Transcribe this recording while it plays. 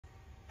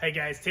Hey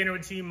guys, Tanner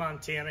with Team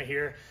Montana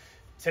here.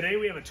 Today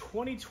we have a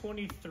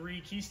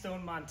 2023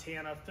 Keystone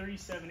Montana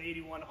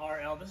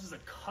 3781RL. This is a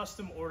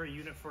custom order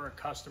unit for a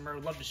customer.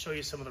 I'd love to show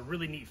you some of the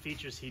really neat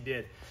features he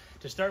did.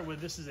 To start with,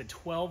 this is a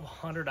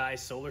 1200i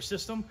solar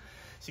system.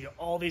 So you got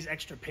all these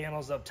extra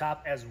panels up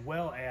top as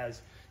well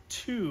as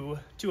two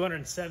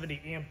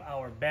 270 amp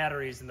hour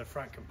batteries in the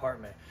front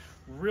compartment.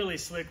 Really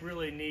slick,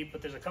 really neat,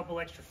 but there's a couple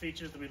extra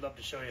features that we'd love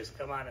to show you, so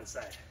come on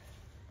inside.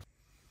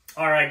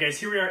 All right, guys,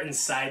 here we are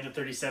inside the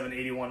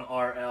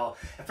 3781RL.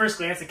 At first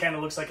glance, it kind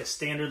of looks like a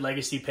standard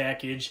legacy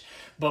package,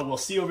 but we'll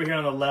see over here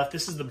on the left,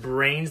 this is the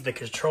brains, the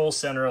control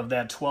center of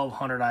that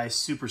 1200i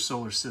super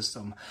solar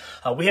system.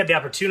 We had the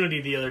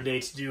opportunity the other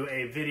day to do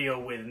a video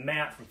with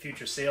Matt from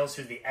Future Sales,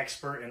 who's the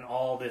expert in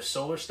all this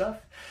solar stuff.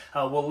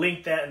 We'll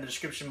link that in the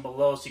description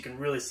below so you can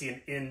really see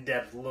an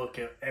in-depth look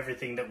at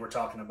everything that we're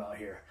talking about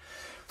here.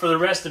 For the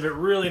rest of it,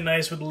 really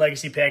nice with the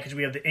legacy package.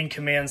 We have the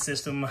in-command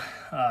system.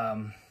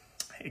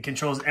 It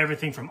controls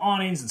everything from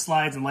awnings and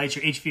slides and lights,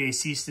 your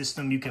HVAC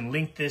system. You can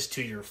link this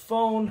to your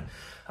phone,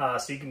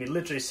 so you can be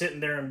literally sitting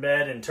there in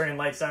bed and turning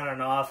lights on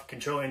and off,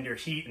 controlling your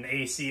heat and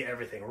AC,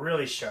 everything.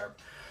 Really sharp.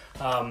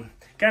 Kind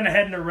of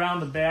heading around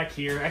the back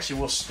here.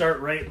 Actually, we'll start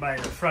right by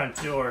the front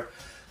door.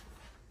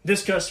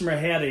 This customer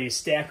had a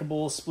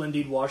stackable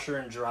Splendid washer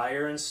and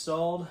dryer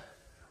installed.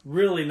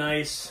 Really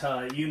nice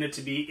unit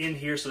to be in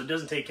here, so it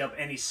doesn't take up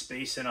any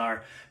space in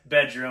our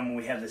bedroom.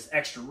 We have this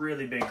extra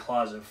really big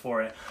closet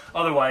for it.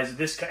 Otherwise,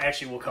 this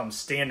actually will come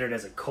standard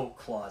as a coat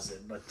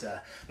closet, but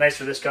nice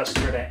for this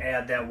customer to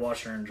add that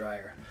washer and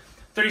dryer.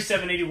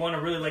 3781, I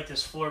really like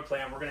this floor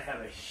plan. We're going to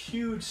have a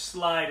huge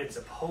slide. It's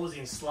a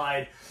posing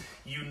slide.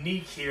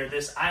 Unique here,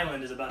 this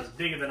island is about as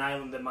big of an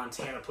island that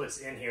Montana puts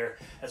in here,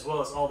 as well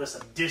as all this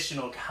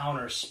additional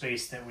counter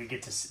space that we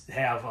get to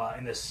have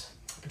in this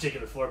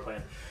particular floor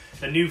plan.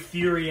 The new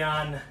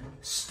Furrion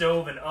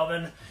stove and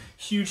oven,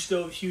 huge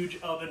stove, huge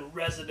oven,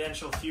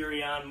 residential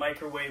Furrion,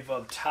 microwave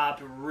up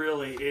top. It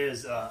really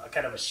is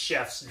kind of a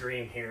chef's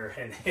dream here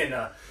in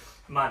a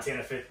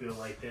Montana fifth wheel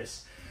like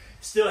this.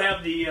 Still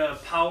have the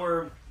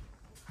power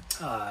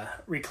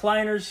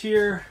recliners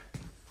here,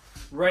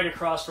 right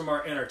across from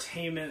our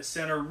entertainment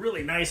center.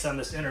 Really nice on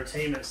this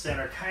entertainment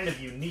center, kind of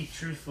unique,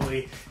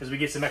 truthfully, as we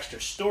get some extra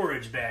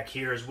storage back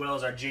here, as well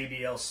as our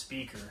JBL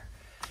speaker.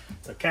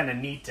 So kind of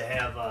neat to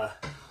have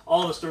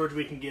all the storage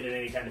we can get in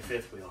any kind of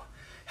fifth wheel.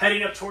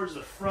 Heading up towards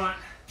the front,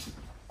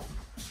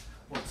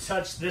 we'll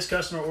touch this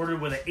customer ordered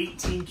with an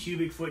 18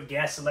 cubic foot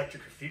gas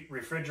electric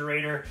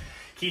refrigerator.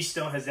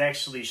 Keystone has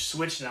actually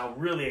switched now,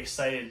 really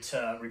excited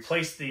to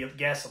replace the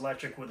gas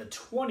electric with a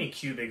 20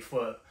 cubic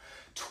foot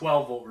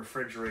 12 volt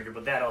refrigerator,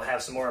 but that'll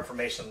have some more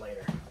information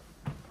later.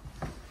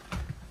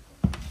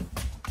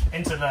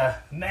 Into the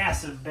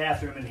massive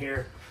bathroom in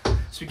here.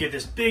 So we get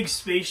this big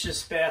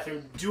spacious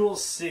bathroom, dual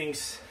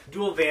sinks,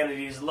 dual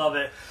vanities, love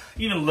it.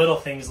 Even little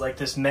things like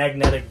this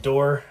magnetic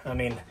door. I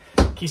mean,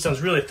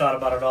 Keystone's really thought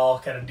about it all,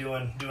 kind of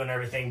doing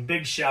everything.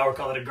 Big shower,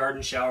 call it a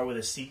garden shower with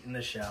a seat in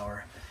the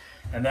shower.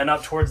 And then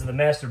up towards the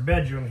master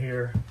bedroom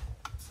here,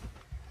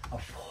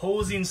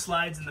 opposing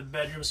slides in the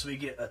bedroom, so we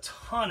get a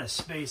ton of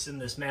space in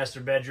this master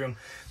bedroom.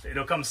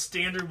 It'll come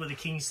standard with a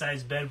king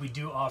size bed. We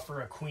do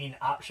offer a queen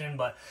option,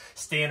 but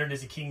standard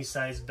is a king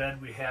size bed.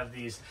 We have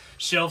these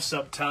shelves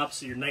up top,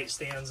 so your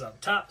nightstand's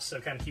up top, so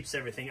it kind of keeps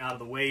everything out of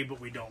the way,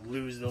 but we don't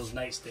lose those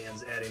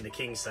nightstands adding the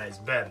king size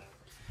bed.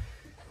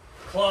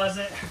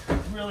 Closet,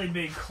 really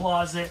big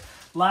closet,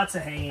 lots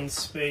of hanging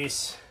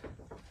space.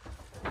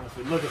 And if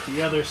we look at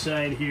the other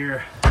side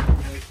here,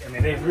 I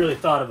mean, they've really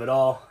thought of it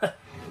all.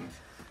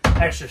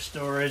 Extra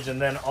storage, and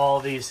then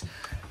all these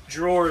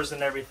drawers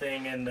and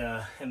everything in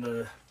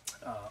the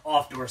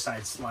off-door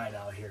side slide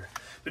out here.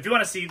 But if you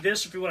want to see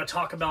this, if you want to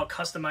talk about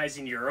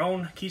customizing your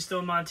own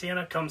Keystone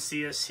Montana, come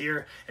see us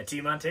here at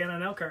Team Montana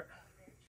in Elkhart.